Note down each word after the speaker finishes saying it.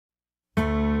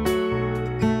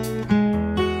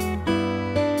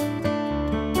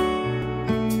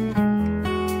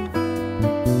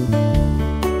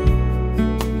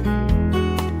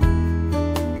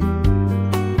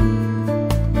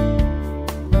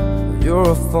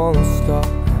You're a falling star,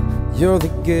 you're the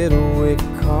getaway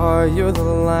car, you're the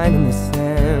line in the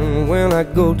sand when I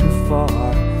go too far.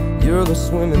 You're the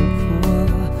swimming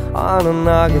pool on an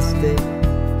August day,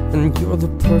 and you're the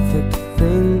perfect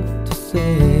thing to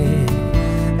say.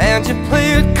 And you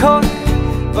play it coy,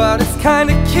 but it's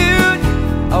kinda cute.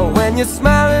 Oh, when you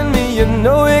smile at me, you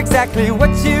know exactly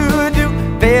what you do.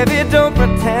 Baby, don't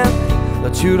pretend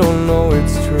that you don't know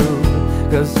it's true,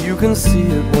 'cause you can see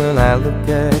it when I look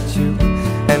at you.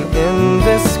 And in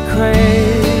this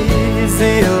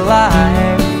crazy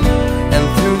life, and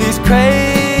through these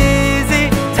crazy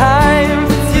times,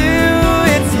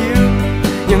 it's you,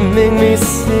 you make me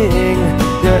sing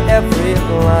your every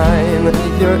line,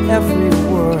 your every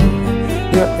word,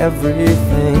 your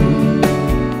everything.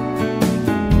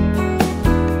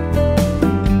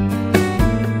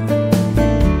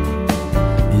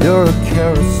 You're a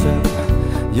carousel,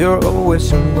 you're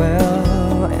always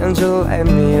well, and you light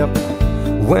me up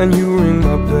when you ring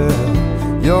my bell.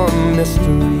 You're a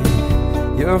mystery,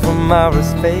 you're from outer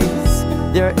space,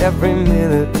 you're every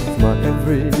minute of my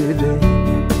everyday.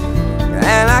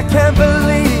 And I can't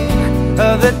believe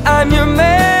that I'm your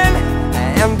man,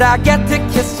 and I get to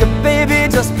kiss you, baby,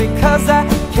 just because I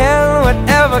can.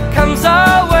 Whatever comes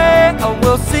our way, I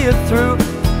will see it through,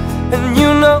 and you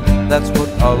know that's what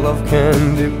our love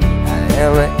can do.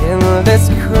 And in this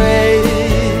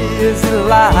crazy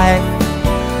life,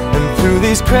 and through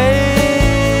these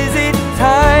crazy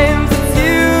times,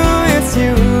 it's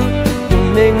you, you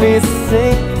make me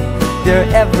sing your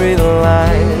every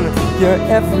line, your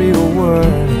every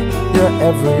word, your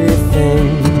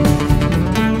everything.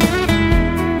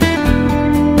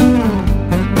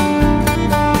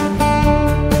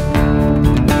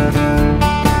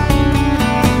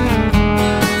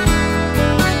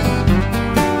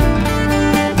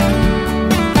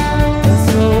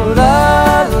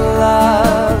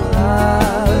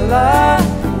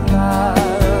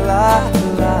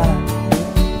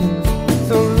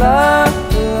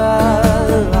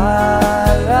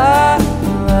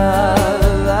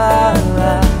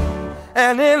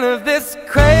 And in this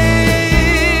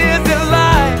crazy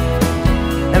life,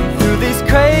 and through these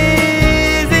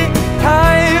crazy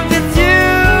times, it's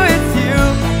you,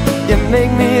 you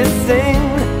make me sing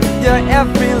your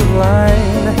every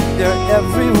line, your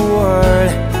every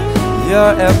word,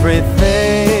 your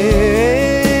everything,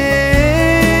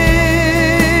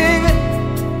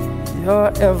 your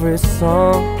every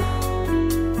song,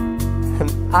 and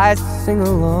I sing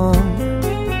along,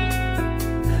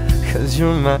 'cause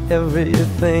you're my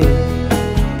everything.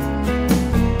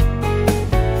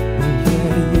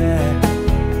 Yeah, yeah.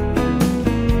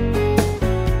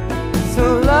 So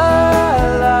la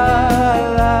la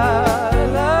la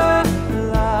la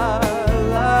la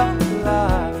la la.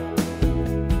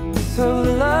 So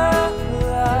la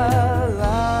la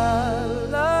la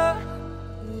la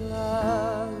la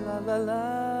la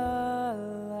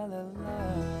la la.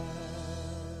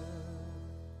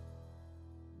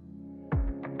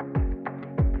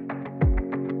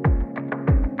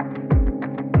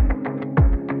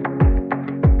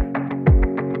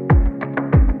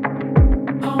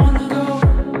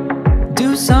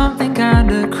 Something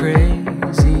kinda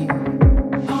crazy.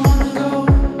 I wanna go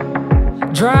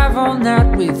drive all night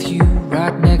with you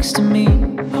right next to me.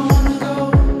 I wanna go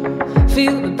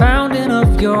feel the pounding of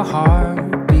your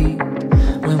heartbeat.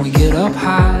 When we get up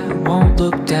high, won't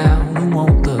look down and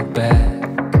won't look back.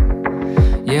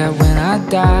 Yeah, when I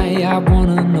die, I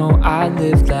wanna know I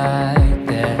lived like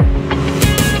that.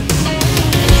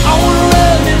 I wanna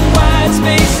run in wide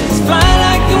spaces, fly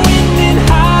like the wind in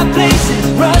high places,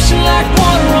 rushing like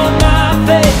water on my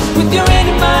face, with your hand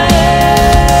in my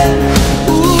head.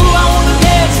 Ooh, I wanna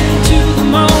dance into the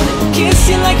morning, kiss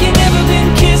you like you've never been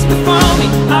kissed before me.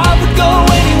 I would go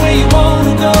anywhere you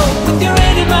wanna go, with your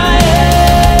hand in my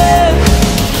head.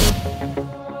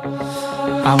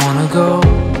 I wanna go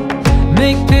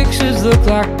make pictures look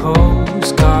like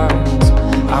postcards.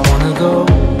 I wanna go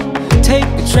take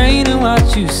the train and watch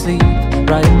you sleep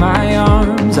right in my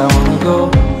arms. I wanna go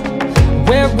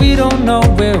where we don't know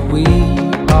where we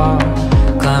are,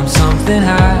 climb something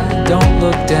high, don't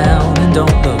look down and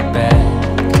don't look back.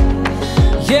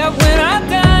 Yeah, when I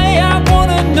die, I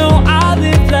wanna know I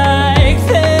live like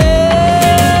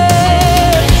that.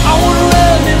 I wanna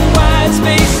run in wide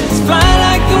spaces, fly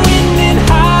like the wind in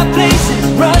high places,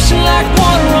 rushing like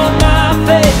water on my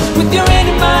face, with your hand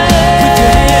in my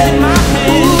head.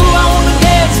 Ooh, I wanna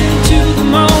dance into the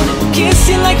morning, kiss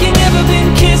you like you've never been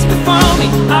kissed before me.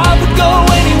 I would go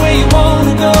anywhere you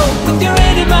wanna go, with your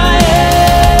hand in my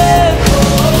head.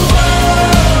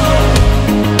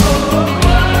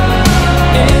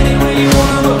 Anywhere you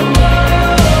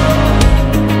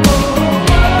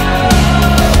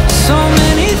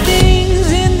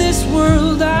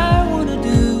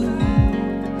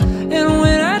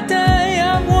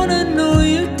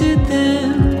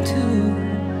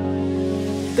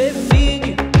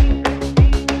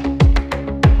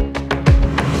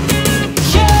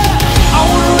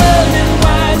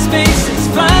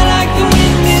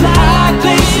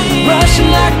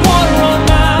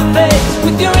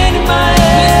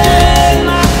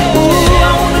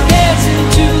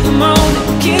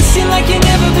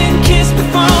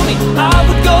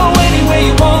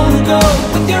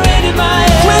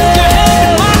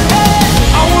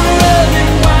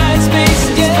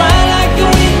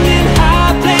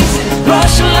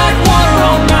like water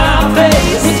on my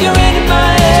face with your hand in my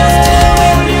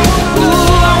hair.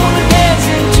 Ooh, I wanna dance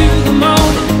into the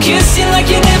morning, kiss you like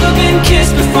you never been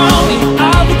kissed before.